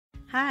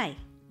Hi,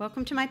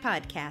 welcome to my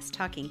podcast,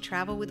 Talking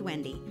Travel with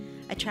Wendy.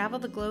 I travel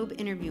the globe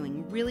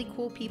interviewing really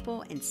cool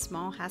people in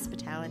small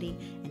hospitality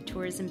and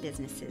tourism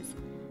businesses.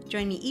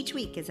 Join me each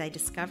week as I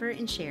discover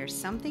and share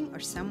something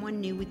or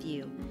someone new with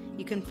you.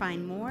 You can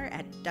find more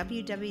at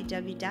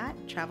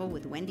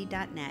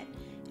www.travelwithwendy.net.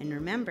 And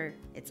remember,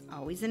 it's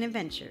always an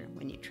adventure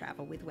when you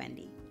travel with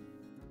Wendy.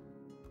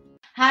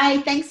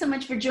 Hi, thanks so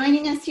much for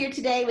joining us here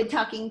today with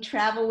Talking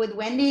Travel with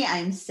Wendy.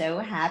 I'm so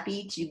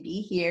happy to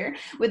be here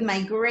with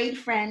my great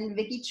friend,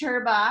 Vicky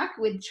Turbak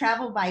with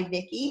Travel by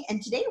Vicky.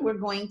 And today we're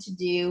going to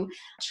do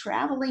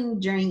traveling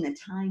during the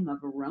time of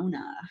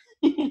Rona.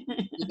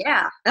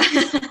 Yeah.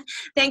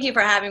 Thank you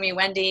for having me,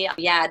 Wendy.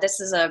 Yeah, this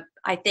is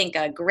I think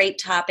a great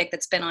topic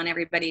that's been on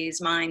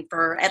everybody's mind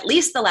for at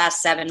least the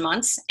last 7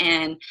 months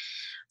and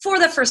for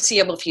the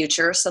foreseeable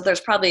future. So there's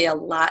probably a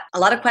lot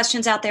of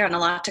questions out there and a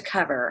lot to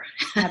cover.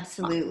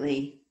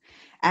 Absolutely.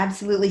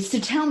 Absolutely. So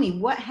tell me,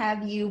 what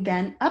have you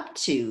been up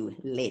to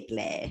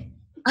lately?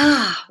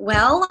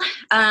 Well,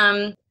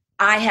 I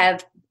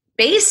have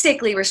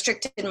basically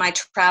restricted my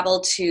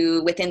travel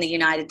to within the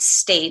United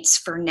States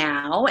for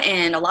now.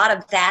 And a lot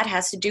of that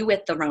has to do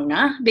with the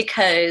Rona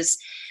because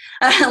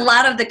a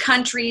lot of the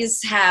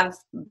countries have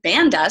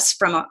banned us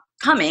from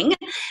coming.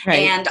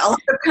 Right. And a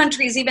lot of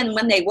countries, even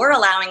when they were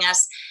allowing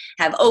us,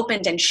 have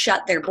opened and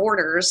shut their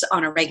borders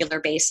on a regular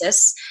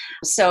basis.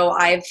 So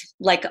I've,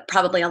 like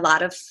probably a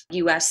lot of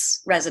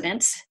U.S.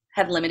 residents,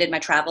 have limited my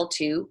travel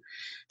to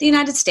the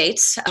United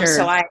States. Sure.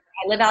 So I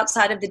live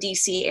outside of the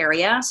D.C.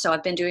 area, so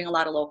I've been doing a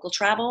lot of local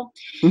travel.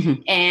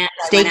 Mm-hmm. And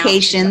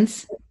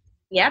staycations.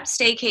 Yep,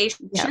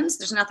 staycations. Yep.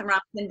 There's nothing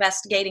wrong with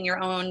investigating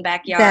your own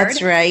backyard.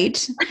 That's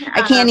right.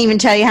 I can't even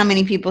tell you how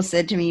many people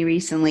said to me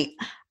recently,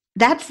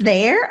 "That's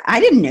there? I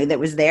didn't know that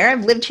was there.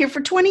 I've lived here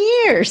for 20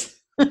 years."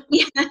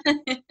 Yeah.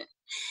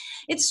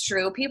 It's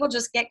true. People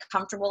just get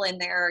comfortable in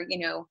their,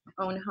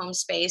 own home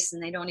space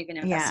and they don't even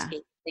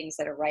investigate things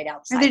that are right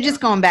outside. Or they're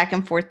just going back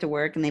and forth to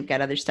work and they've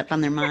got other stuff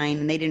on their mind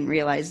and they didn't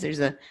realize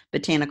there's a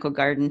botanical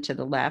garden to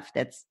the left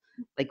that's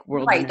like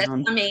world renowned. Right,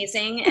 that's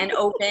amazing and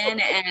open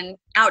and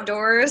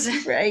outdoors.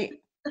 Right.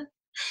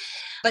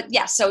 But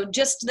yeah, so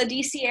just the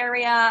DC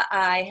area,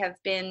 I have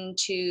been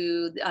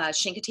to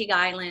Chincoteague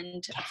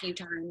Island a few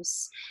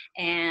times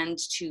and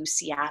to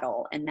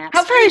Seattle. And that's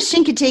how far is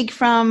Chincoteague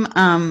from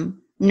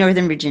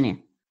Northern Virginia?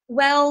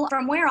 Well,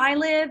 from where I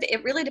live,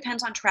 it really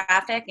depends on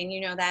traffic,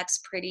 and that's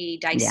pretty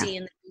dicey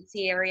in the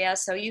DC area.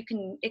 So it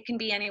can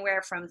be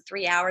anywhere from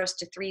 3 hours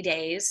to 3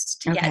 days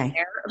to get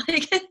there.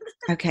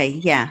 Okay,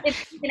 yeah.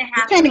 It's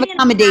kind of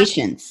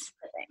accommodations.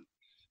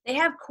 They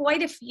have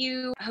quite a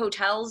few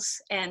hotels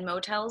and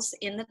motels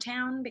in the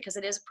town because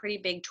it is a pretty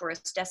big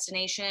tourist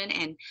destination.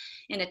 And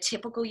in a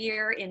typical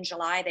year in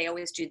July, they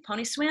always do the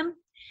pony swim,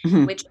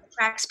 which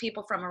attracts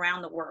people from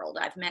around the world.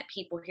 I've met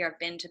people here. I've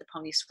been to the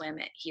pony swim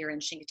here in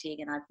Chincoteague,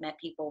 and I've met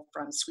people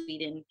from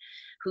Sweden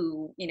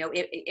who,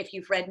 if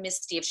you've read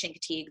Misty of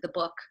Chincoteague, the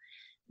book,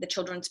 the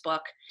children's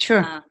book,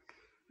 sure.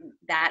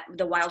 That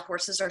the wild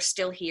horses are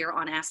still here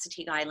on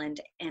Assateague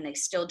Island, and they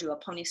still do a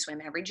pony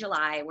swim every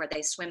July where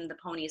they swim the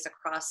ponies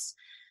across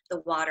the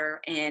water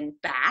and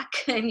back,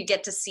 and you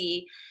get to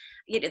see,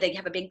 they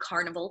have a big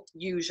carnival,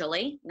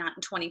 usually not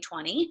in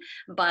 2020,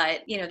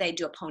 but they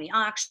do a pony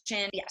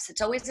auction. Yes,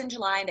 it's always in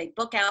July. They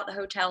book out the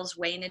hotels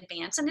way in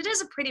advance, and it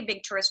is a pretty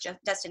big tourist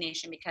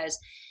destination because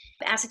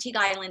Assateague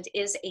Island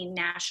is a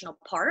national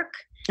park.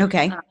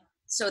 Okay.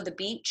 So the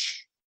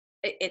beach,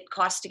 it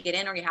costs to get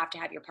in, or you have to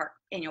have your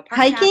annual park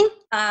hiking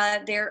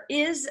pass. There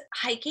is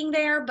hiking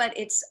there, but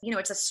it's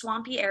it's a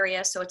swampy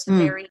area, so it's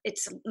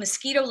it's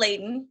mosquito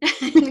laden.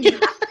 You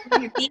have to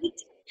have your feet.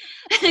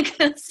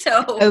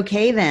 So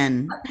okay,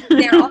 then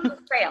there are also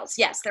trails.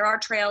 Yes, there are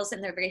trails,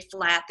 and they're very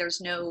flat. There's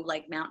no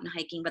mountain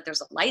hiking, but there's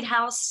a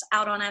lighthouse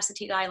out on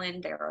Assateague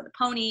Island. There are the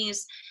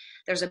ponies.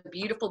 There's a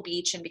beautiful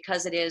beach, and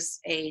because it is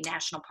a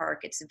national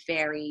park, it's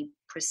very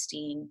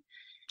pristine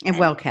and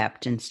well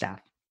kept and stuff.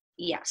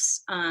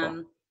 Yes.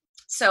 Cool.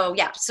 So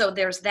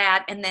there's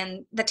that. And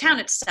then the town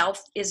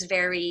itself is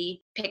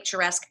very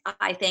picturesque.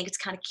 I think it's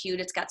kind of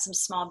cute. It's got some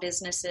small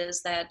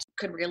businesses that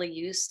could really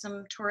use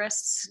some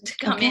tourists to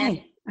come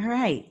in. All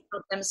right.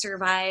 Help them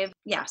survive.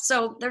 Yeah.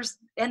 So there's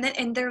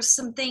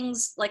some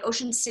things like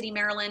Ocean City,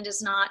 Maryland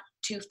is not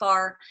too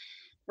far.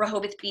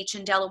 Rehoboth Beach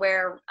in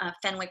Delaware,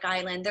 Fenwick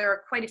Island. There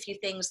are quite a few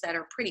things that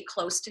are pretty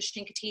close to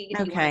Chincoteague.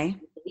 If you want to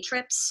do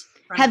trips.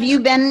 Have you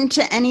been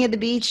to any of the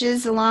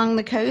beaches along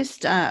the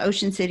coast?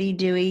 Ocean City,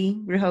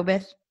 Dewey,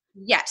 Rehoboth?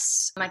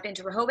 Yes. I've been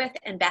to Rehoboth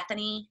and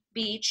Bethany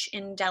Beach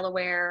in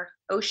Delaware,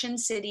 Ocean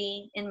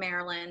City in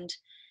Maryland.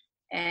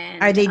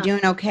 And are they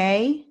doing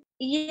okay?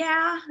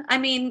 Yeah. I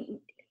mean,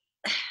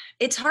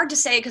 it's hard to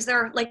say because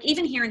they're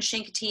even here in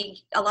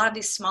Chincoteague, a lot of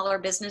these smaller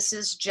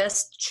businesses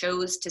just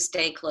chose to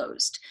stay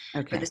closed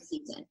for the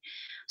season.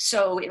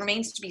 So it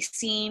remains to be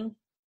seen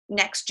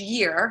next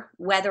year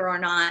whether or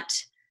not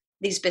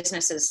these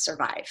businesses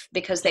survive,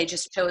 because they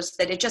just chose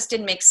that it just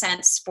didn't make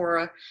sense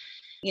for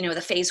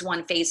the phase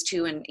 1, phase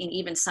 2, and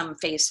even some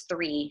phase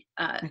 3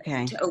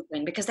 to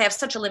open, because they have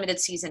such a limited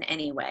season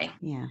anyway.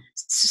 Yeah.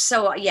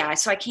 So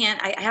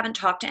I haven't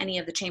talked to any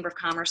of the Chamber of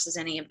Commerce's,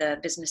 any of the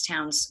business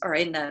towns or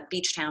in the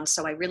beach towns.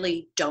 So I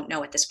really don't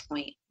know at this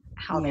point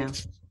how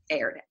they've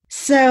fared it.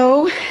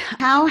 So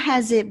how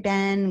has it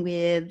been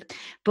with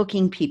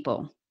booking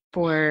people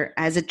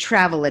as a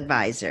travel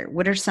advisor?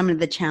 What are some of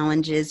the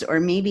challenges, or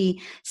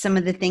maybe some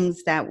of the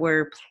things that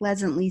were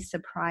pleasantly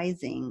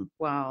surprising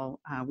while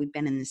we've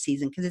been in the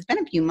season? Because it's been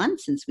a few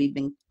months since we've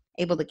been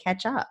able to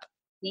catch up.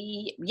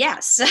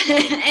 Yes.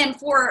 And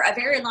for a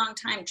very long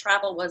time,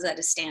 travel was at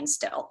a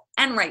standstill,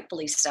 and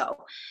rightfully so.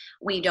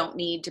 We don't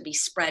need to be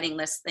spreading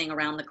this thing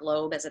around the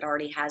globe as it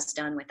already has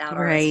done without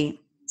our. Right.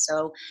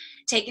 So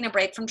taking a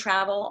break from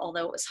travel,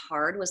 although it was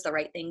hard, was the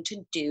right thing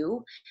to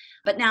do.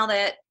 But now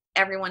that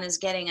everyone is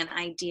getting an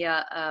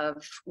idea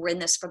of we're in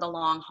this for the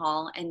long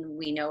haul and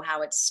we know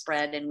how it's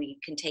spread and we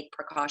can take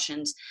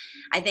precautions,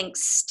 I think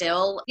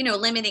still,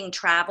 limiting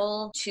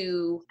travel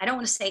to, I don't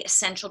want to say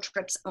essential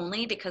trips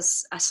only,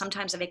 because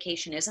sometimes a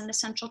vacation is an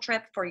essential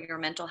trip for your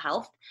mental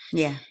health.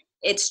 Yeah.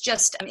 It's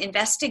just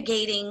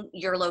investigating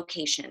your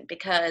location,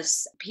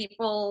 because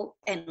people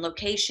and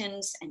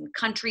locations and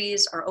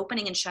countries are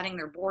opening and shutting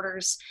their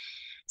borders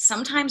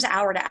sometimes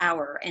hour to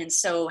hour. And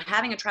so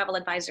having a travel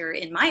advisor,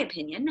 in my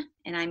opinion,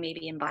 and I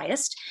maybe am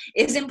biased,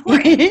 is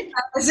important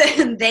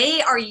because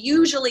they are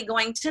usually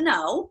going to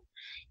know,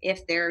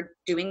 if they're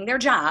doing their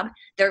job,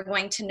 they're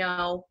going to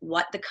know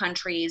what the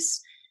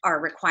countries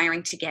are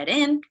requiring to get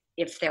in,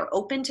 if they're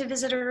open to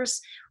visitors,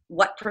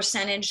 what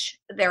percentage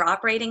they're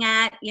operating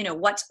at,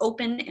 what's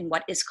open and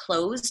what is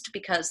closed,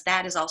 because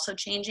that is also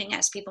changing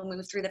as people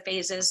move through the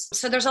phases.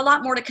 So there's a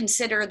lot more to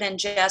consider than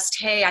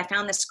just, hey, I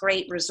found this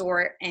great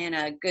resort and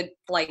a good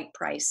flight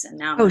price, and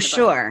now. Oh,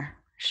 sure.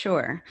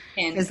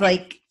 Because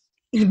like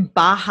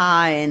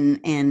Baja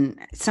and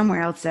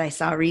somewhere else that I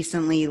saw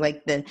recently,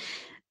 like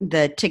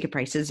the ticket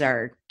prices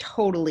are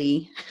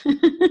totally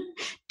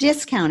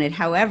discounted.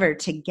 However,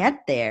 to get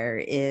there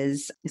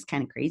is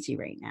kind of crazy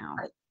right now.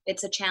 Right.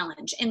 It's a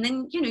challenge. And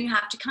then, you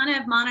have to kind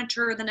of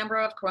monitor the number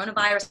of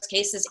coronavirus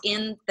cases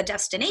in the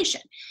destination,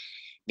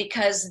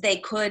 because they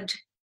could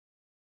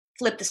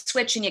flip the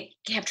switch and you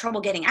have trouble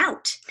getting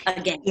out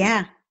again.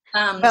 Yeah.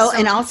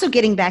 And also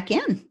getting back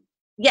in.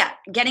 Yeah.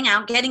 Getting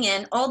out, getting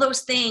in, all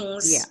those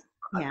things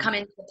come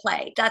into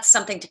play. That's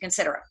something to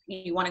consider.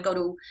 You want to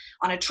go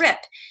on a trip.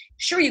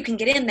 Sure, you can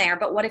get in there,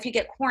 but what if you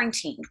get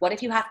quarantined? What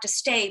if you have to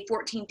stay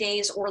 14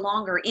 days or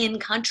longer in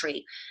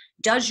country?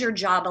 Does your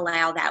job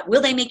allow that?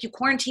 Will they make you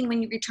quarantine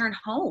when you return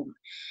home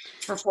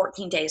for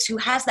 14 days? Who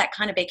has that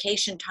kind of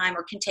vacation time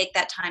or can take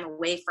that time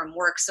away from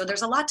work? So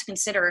there's a lot to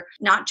consider,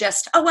 not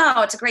just, oh,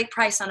 wow, it's a great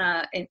price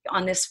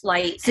on this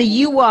flight. So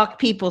you walk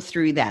people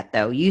through that,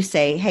 though. You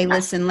say, hey,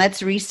 listen,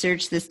 let's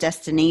research this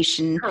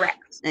destination. Correct.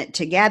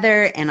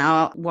 Together, and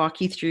I'll walk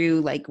you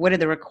through, like, what are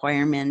the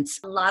requirements?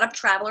 A lot of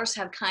travelers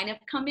have kind of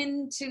come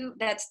into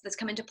that's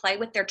come into play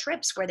with their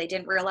trips, where they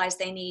didn't realize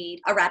they need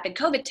a rapid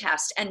COVID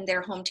test, and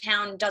their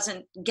hometown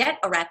doesn't get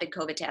a rapid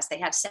COVID test. They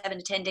have 7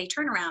 to 10 day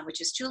turnaround,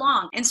 which is too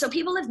long. And so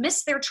people have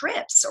missed their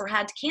trips or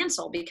had to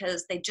cancel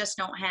because they just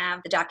don't have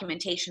the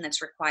documentation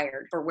that's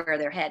required for where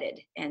they're headed.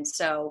 And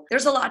so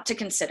there's a lot to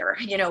consider,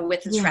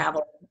 with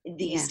travel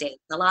these days,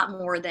 a lot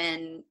more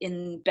than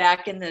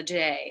back in the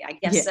day. I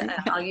guess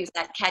I'll use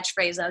that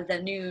catchphrase of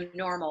the new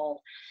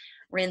normal.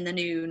 We're in the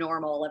new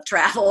normal of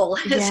travel.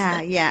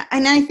 Yeah.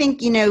 And I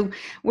think,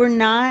 we're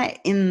not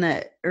in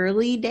the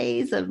early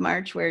days of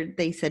March where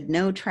they said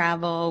no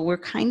travel. We're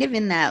kind of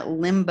in that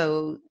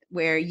limbo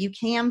where you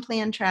can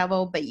plan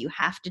travel, but you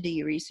have to do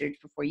your research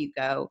before you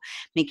go.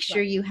 Make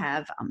sure you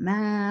have a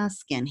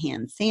mask and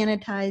hand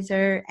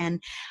sanitizer.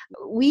 And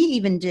we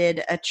even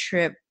did a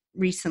trip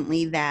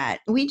recently that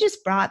we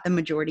just brought the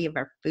majority of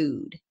our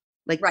food.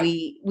 Like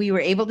we were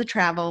able to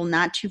travel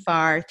not too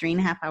far,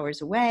 3.5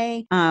 hours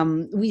away.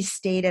 We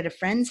stayed at a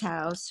friend's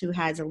house who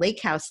has a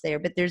lake house there,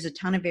 but there's a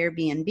ton of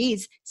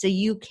Airbnbs. So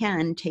you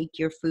can take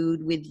your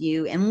food with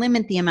you and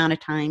limit the amount of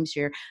times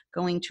you're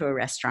going to a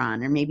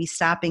restaurant or maybe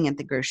stopping at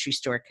the grocery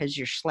store because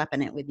you're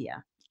schlepping it with you.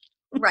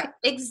 Right.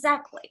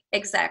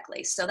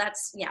 Exactly. So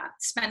that's,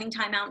 spending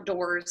time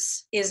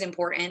outdoors is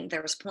important.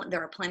 There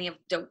are plenty of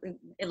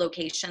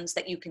locations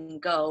that you can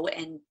go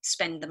and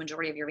spend the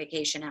majority of your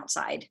vacation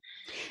outside.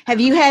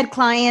 Have you had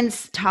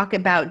clients talk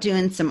about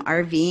doing some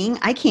RVing?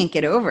 I can't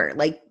get over,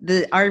 like,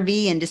 the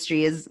RV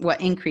industry is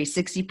increased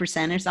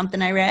 60% or something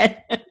I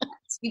read.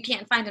 You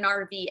can't find an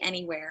RV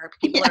anywhere.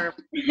 People are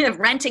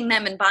renting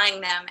them and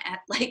buying them at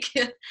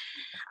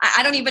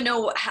I don't even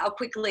know how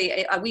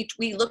quickly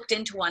we looked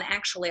into one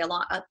actually a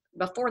lot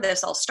before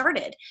this all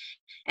started,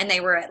 and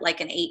they were at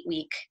like an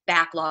 8-week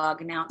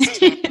backlog. Now it's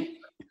 10,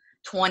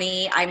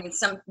 20. I mean,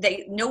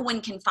 no one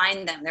can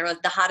find them. They're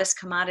the hottest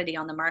commodity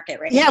on the market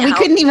right now. Yeah, we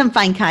couldn't even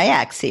find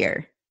kayaks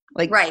here.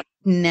 Right.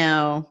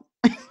 No.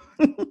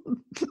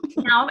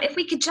 Now, if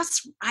we could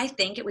just, I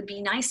think it would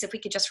be nice if we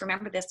could just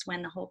remember this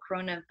when the whole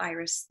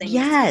coronavirus thing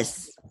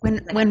Yes. is.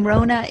 When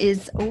Rona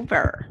is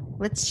over,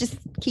 let's just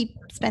keep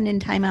spending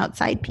time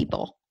outside,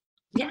 people.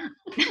 Yeah,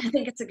 I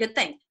think it's a good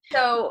thing.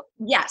 So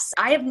yes,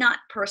 I have not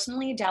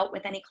personally dealt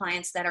with any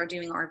clients that are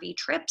doing RV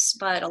trips,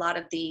 but a lot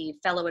of the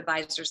fellow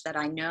advisors that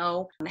I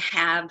know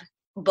have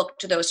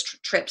booked those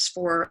trips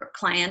for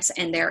clients.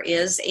 And there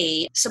is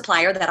a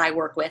supplier that I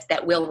work with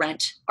that will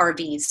rent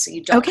RVs. So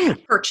you don't have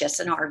to purchase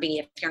an RV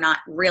if you're not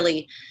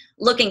really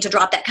looking to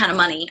drop that kind of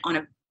money on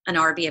an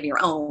RV of your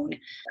own.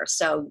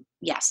 So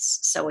yes.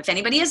 So if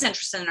anybody is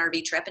interested in an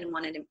RV trip and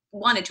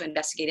wanted to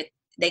investigate it,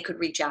 they could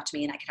reach out to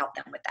me and I could help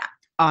them with that.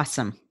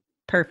 Awesome.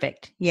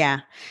 Perfect.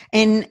 Yeah.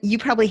 And you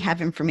probably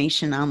have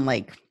information on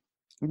like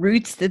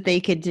routes that they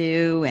could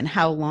do and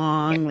how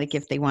long, like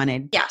if they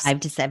wanted 5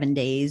 to 7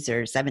 days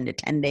or 7 to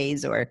 10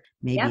 days, or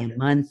maybe a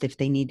month if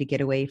they need to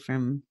get away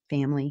from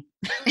family.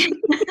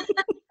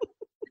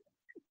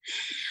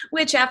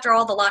 Which after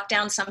all the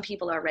lockdown, some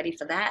people are ready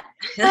for that.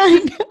 I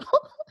know.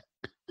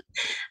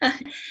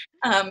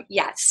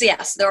 Yes.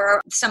 There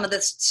are some of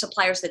the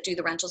suppliers that do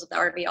the rentals of the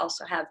RV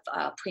also have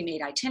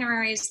pre-made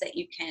itineraries that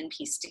you can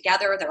piece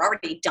together. They're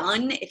already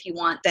done. If you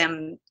want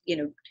them,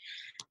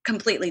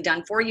 completely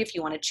done for you. If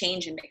you want to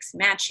change and mix and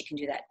match, you can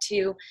do that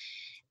too.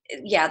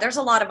 Yeah, there's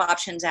a lot of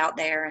options out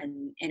there.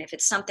 And if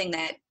it's something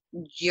that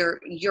you're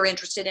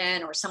interested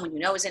in or someone you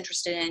know is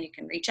interested in, you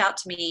can reach out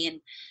to me and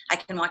I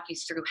can walk you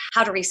through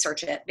how to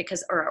research it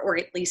or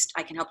at least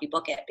I can help you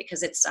book it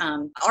because it's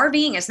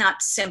RVing is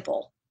not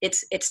simple.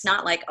 It's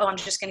not like, oh, I'm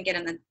just going to get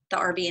in the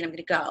RV and I'm going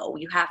to go.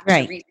 You have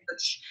to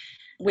research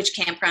which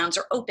campgrounds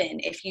are open.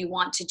 If you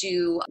want to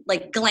do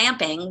like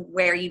glamping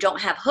where you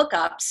don't have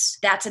hookups,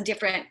 that's a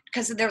different,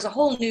 because there's a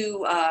whole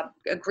new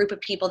a group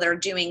of people that are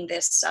doing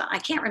this. I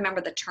can't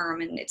remember the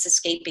term and it's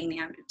escaping me.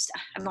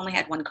 I've only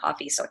had one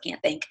coffee, so I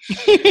can't think.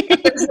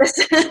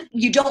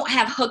 You don't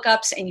have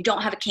hookups and you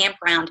don't have a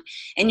campground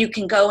and you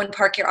can go and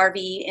park your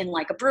RV in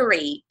like a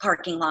brewery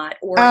parking lot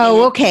or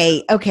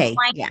okay.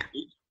 Yeah.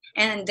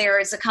 And there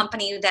is a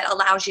company that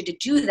allows you to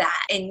do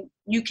that. And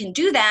you can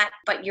do that,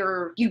 but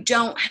you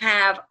don't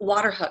have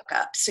water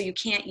hookups. So you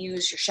can't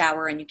use your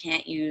shower and you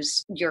can't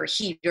use your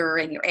heater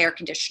and your air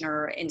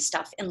conditioner and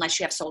stuff unless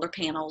you have solar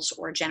panels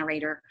or a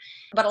generator.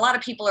 But a lot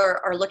of people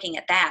are looking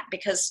at that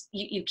because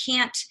you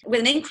can't, with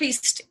an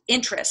increased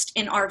interest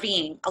in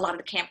RVing, a lot of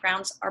the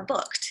campgrounds are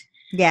booked.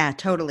 Yeah,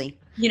 totally.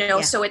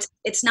 So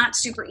it's not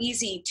super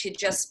easy to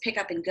just pick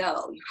up and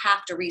go. You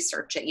have to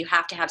research it. You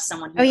have to have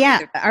someone.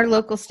 Our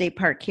local state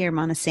park here,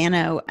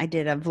 Montesano, I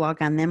did a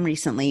vlog on them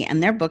recently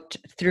and they're booked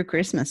through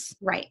Christmas.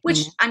 Right.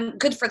 Which I'm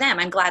good for them.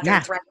 I'm glad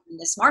they're thriving in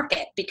this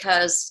market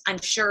because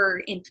I'm sure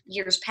in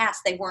years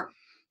past they weren't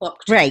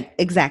booked. Right.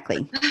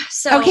 Exactly.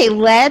 Okay,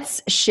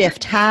 let's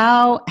shift.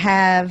 How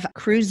have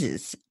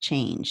cruises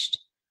changed?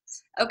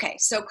 Okay,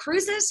 so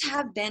cruises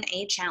have been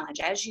a challenge.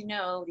 As you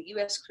know, the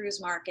U.S.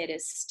 cruise market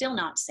is still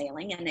not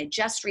sailing, and they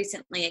just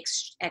recently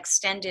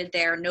extended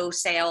their no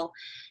sail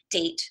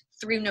date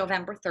through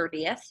November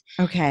 30th.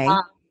 Okay,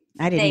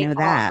 I didn't know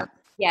that.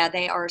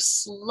 They are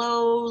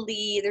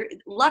slowly,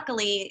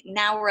 luckily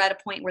now we're at a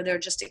point where they're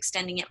just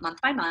extending it month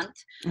by month.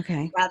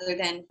 Okay. Rather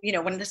than,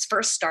 when this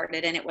first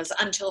started and it was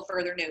until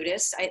further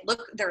notice.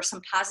 There are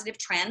some positive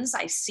trends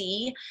I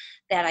see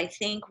that I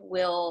think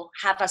will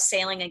have us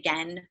sailing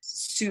again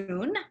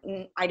soon.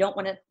 I don't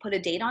want to put a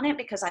date on it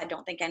because I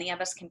don't think any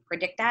of us can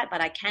predict that, but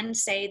I can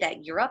say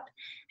that Europe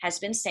has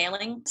been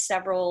sailing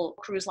several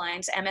cruise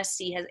lines.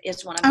 MSC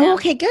is one of them. Oh,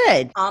 okay,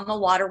 good. AMA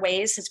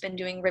Waterways has been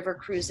doing river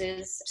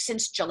cruises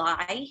since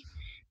July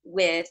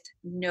with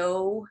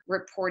no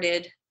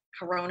reported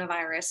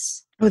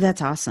coronavirus. Oh,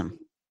 that's awesome.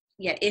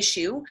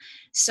 Issue.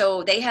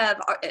 So they have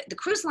the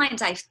cruise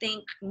lines, I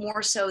think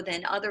more so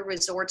than other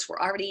resorts,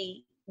 were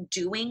already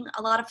doing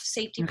a lot of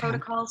safety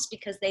protocols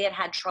because they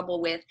had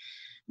trouble with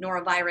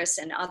norovirus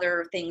and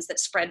other things that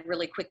spread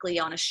really quickly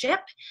on a ship.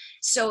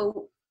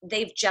 So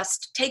they've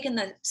just taken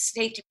the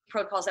safety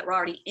protocols that were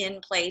already in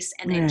place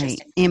and they've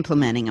just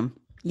implementing them.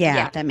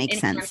 Yeah, that makes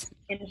sense.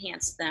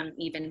 Enhance them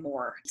even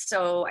more.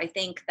 So I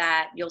think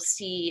that you'll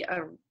see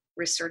a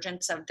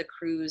resurgence of the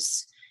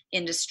cruise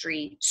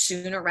industry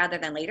sooner rather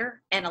than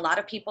later. And a lot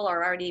of people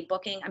are already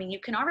booking. I mean, you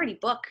can already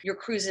book your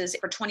cruises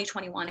for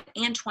 2021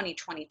 and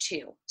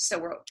 2022.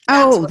 So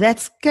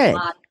that's good.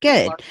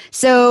 Good.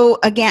 So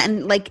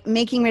again, like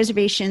making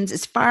reservations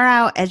as far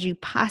out as you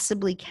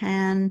possibly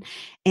can.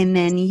 And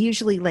then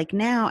usually like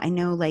now, I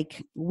know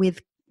like with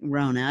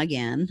Rona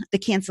again, the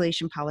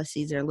cancellation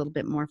policies are a little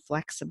bit more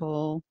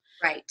flexible.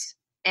 Right.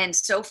 And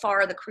so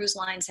far, the cruise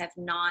lines have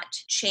not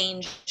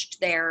changed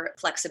their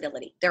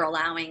flexibility. They're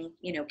allowing,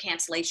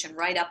 cancellation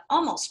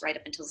almost right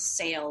up until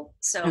sale.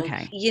 So,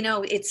 Okay.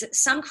 it's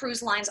some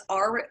cruise lines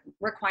are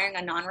requiring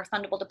a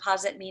non-refundable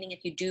deposit, meaning if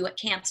you do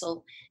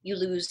cancel, you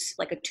lose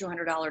like a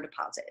 $200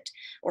 deposit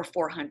or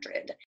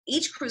 $400.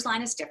 Each cruise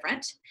line is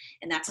different.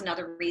 And that's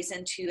another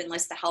reason to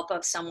enlist the help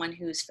of someone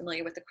who's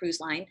familiar with the cruise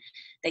line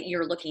that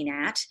you're looking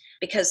at,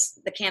 because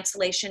the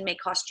cancellation may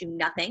cost you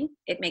nothing.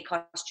 It may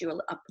cost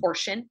you a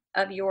portion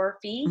of your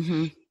fee.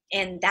 Mm-hmm.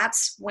 And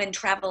that's when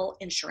travel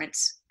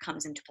insurance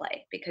comes into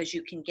play, because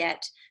you can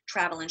get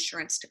travel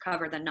insurance to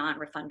cover the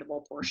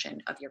non-refundable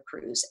portion of your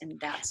cruise.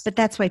 But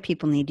that's why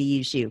people need to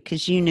use you,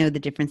 because you know the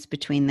difference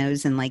between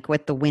those and like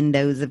what the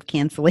windows of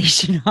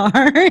cancellation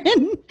are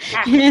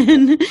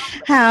and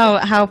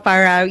how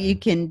far out you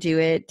can do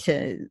it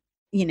to,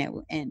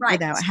 and right,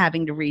 without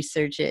having to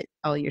research it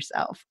all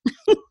yourself.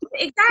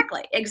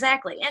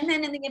 Exactly. And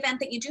then in the event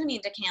that you do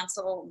need to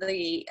cancel,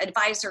 the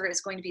advisor is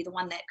going to be the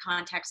one that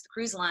contacts the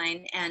cruise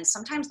line. And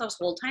sometimes those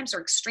hold times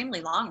are extremely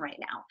long right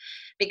now,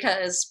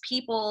 because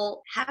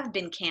people have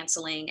been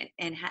canceling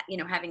and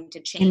having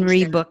to change and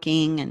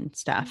rebooking and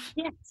stuff.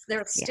 Yes,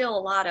 there's still a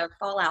lot of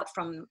fallout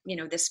from,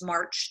 this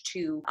March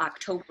to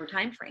October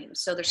timeframe.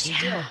 So there's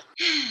still,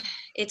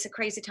 it's a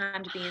crazy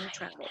time to be in the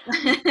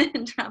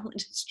travel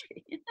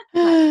industry.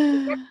 But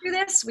we'll get through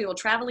this. We will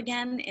travel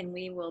again, and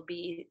we will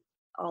be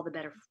all the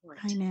better for it.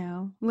 I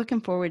know.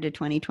 Looking forward to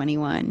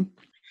 2021.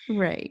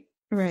 Right.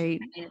 And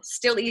it's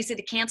still easy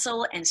to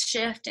cancel and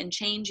shift and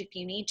change if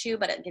you need to,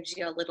 but it gives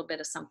you a little bit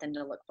of something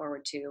to look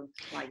forward to.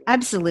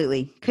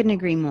 Absolutely. Couldn't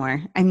agree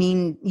more. I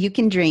mean, you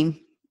can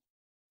dream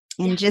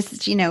and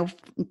just,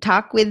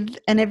 talk with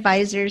an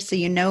advisor so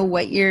you know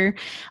what your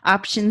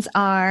options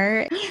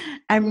are.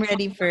 I'm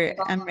ready for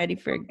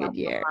a good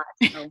year.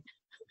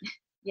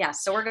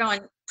 So we're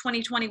going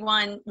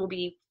 2021 will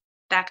be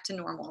back to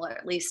normal, or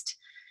at least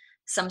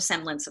some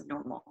semblance of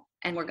normal.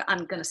 And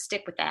I'm going to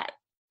stick with that.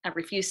 I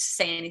refuse to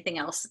say anything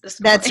else at this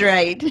point. That's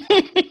right.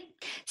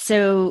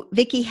 So,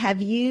 Vicky,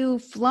 have you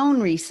flown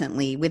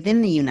recently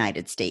within the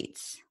United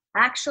States?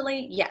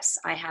 Actually, yes,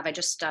 I have. I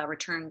just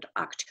returned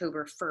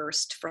October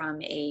 1st from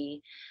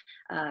a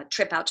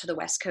trip out to the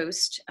West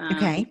Coast.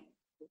 Okay.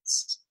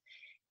 It's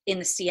in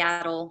the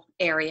Seattle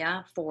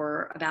area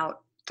for about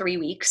 3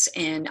 weeks.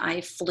 And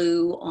I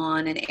flew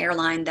on an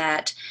airline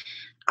that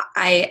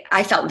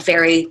I felt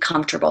very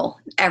comfortable.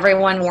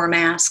 Everyone wore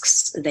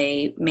masks.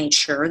 They made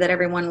sure that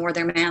everyone wore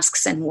their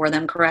masks and wore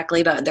them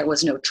correctly, but there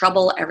was no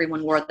trouble.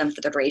 Everyone wore them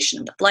for the duration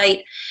of the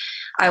flight.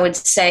 I would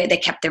say they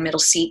kept their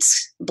middle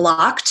seats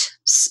blocked.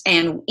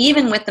 And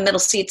even with the middle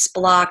seats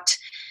blocked,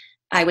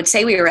 I would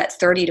say we were at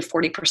 30 to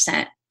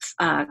 40%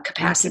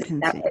 capacity.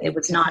 It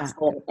was not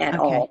full at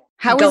all.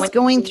 How was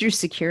going through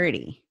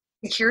security?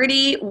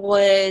 Security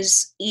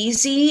was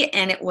easy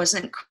and it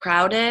wasn't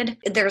crowded.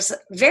 There's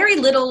very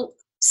little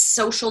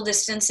social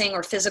distancing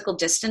or physical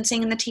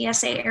distancing in the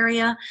TSA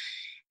area.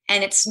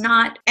 And it's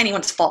not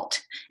anyone's fault.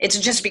 It's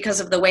just because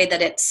of the way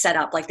that it's set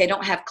up. Like they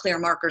don't have clear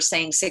markers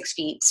saying 6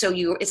 feet. So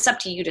it's up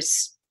to you to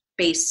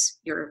space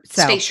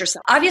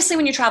yourself. Obviously,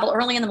 when you travel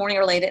early in the morning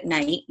or late at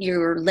night,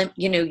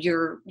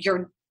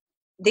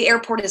 the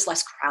airport is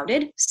less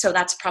crowded. So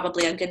that's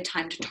probably a good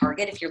time to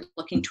target if you're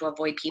looking to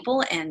avoid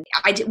people. And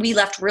we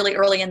left really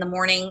early in the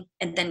morning.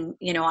 And then,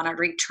 on our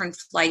return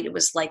flight, it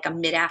was like a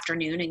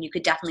mid-afternoon, and you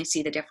could definitely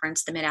see the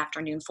difference. The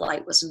mid-afternoon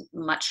flight was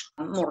much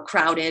more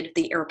crowded.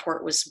 The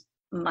airport was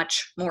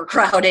much more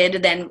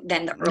crowded than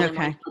the early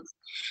morning.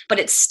 But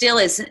it still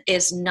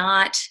is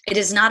not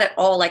at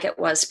all like it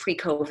was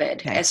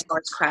pre-COVID as far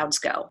as crowds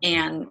go.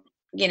 And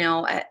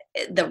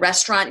the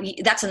restaurant,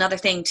 that's another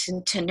thing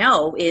to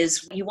know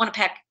is you want to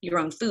pack your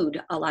own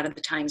food a lot of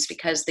the times,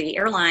 because the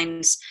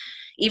airlines,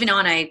 even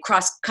on a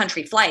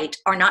cross-country flight,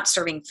 are not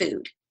serving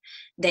food.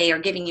 They are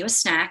giving you a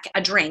snack,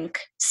 a drink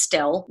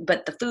still,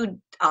 but the food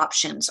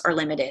options are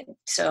limited.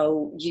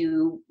 So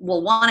you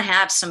will want to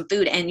have some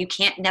food, and you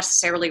can't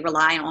necessarily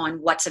rely on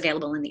what's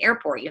available in the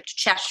airport. You have to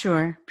check.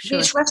 Sure.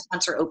 These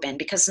restaurants are open,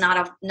 because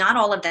not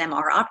all of them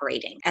are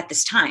operating at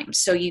this time.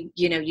 So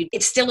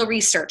it's still a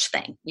research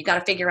thing. You got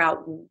to figure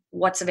out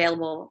what's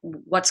available,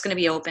 what's going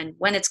to be open,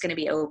 when it's going to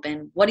be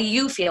open. What do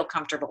you feel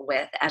comfortable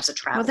with as a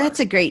traveler? Well, that's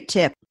a great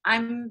tip.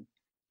 I'm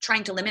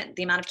trying to limit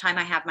the amount of time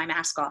I have my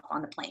mask off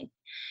on the plane.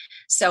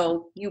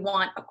 So you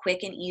want a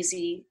quick and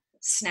easy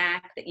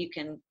snack that you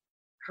can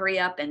hurry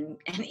up and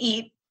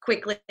eat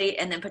quickly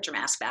and then put your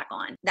mask back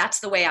on. That's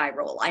the way I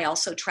roll. I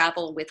also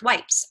travel with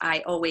wipes.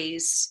 I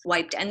always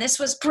wiped, and this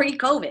was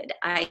pre-COVID.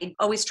 I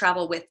always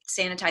travel with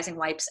sanitizing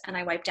wipes, and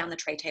I wipe down the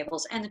tray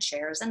tables and the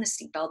chairs and the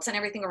seat belts and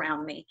everything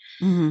around me.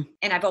 Mm-hmm.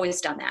 And I've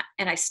always done that,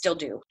 and I still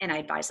do. And I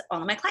advise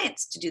all of my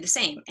clients to do the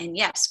same. And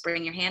yes,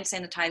 bring your hand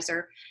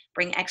sanitizer,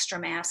 bring extra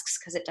masks,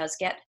 because it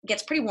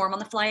gets pretty warm on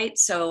the flight.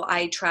 So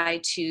I try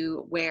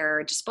to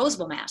wear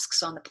disposable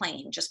masks on the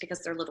plane, just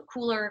because they're a little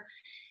cooler.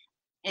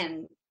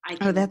 And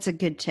that's a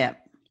good tip.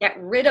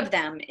 Get rid of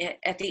them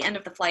at the end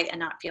of the flight and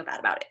not feel bad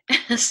about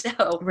it. So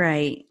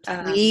right.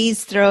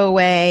 Please throw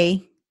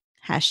away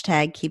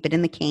Hashtag keep it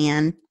in the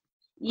can.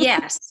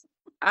 Yes.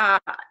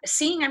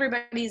 Seeing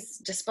everybody's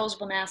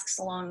disposable masks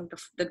along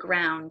the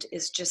ground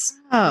is just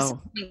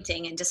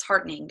disappointing and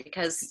disheartening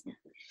because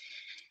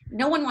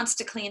no one wants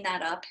to clean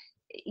that up.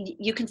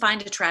 You can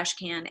find a trash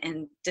can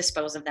and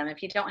dispose of them.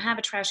 If you don't have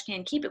a trash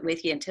can, keep it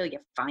with you until you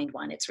find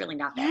one. It's really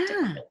not that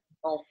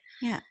difficult.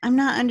 Yeah, I'm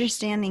not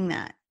understanding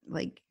that.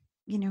 Like,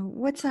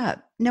 what's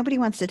up? Nobody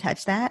wants to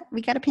touch that.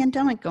 We got a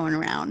pandemic going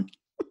around.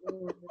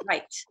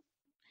 Right.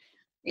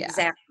 Yeah.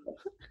 Exactly.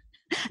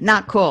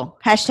 Not cool.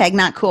 Hashtag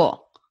not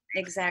cool.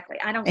 Exactly.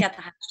 I don't get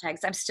the hashtags.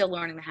 I'm still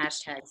learning the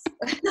hashtags.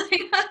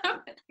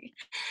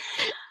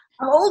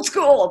 I'm old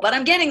school, but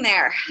I'm getting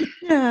there.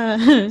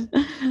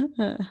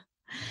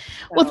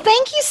 Well,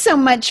 thank you so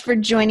much for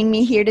joining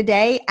me here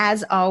today.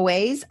 As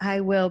always,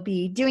 I will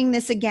be doing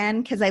this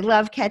again because I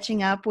love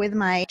catching up with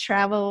my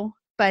travel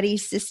buddy,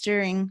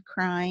 sister in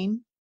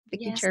crime,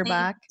 Vicky Turbak.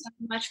 Thank you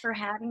so much for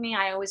having me.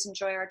 I always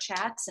enjoy our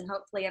chats, and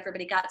hopefully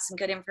everybody got some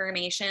good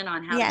information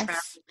on how to travel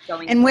is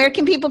going. And where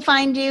can people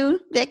find you,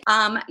 Vic?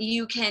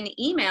 You can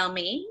email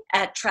me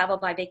at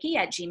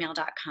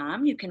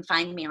travelbyvicky@gmail.com. You can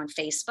find me on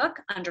Facebook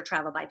under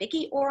Travel by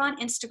Vicky or on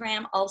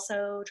Instagram,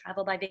 also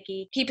Travel by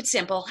Vicky. Keep it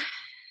simple.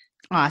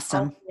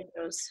 Awesome.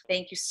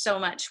 Thank you so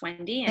much,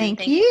 Wendy. And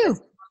thank you.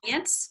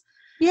 Audience.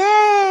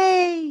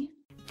 Yay.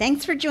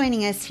 Thanks for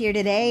joining us here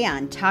today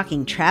on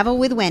Talking Travel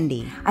with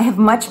Wendy. I have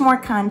much more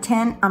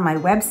content on my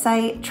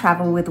website,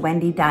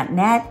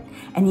 travelwithwendy.net,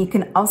 and you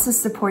can also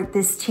support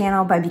this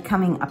channel by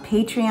becoming a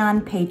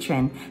Patreon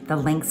patron. The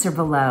links are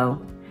below.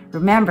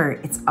 Remember,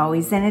 it's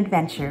always an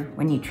adventure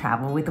when you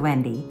travel with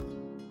Wendy.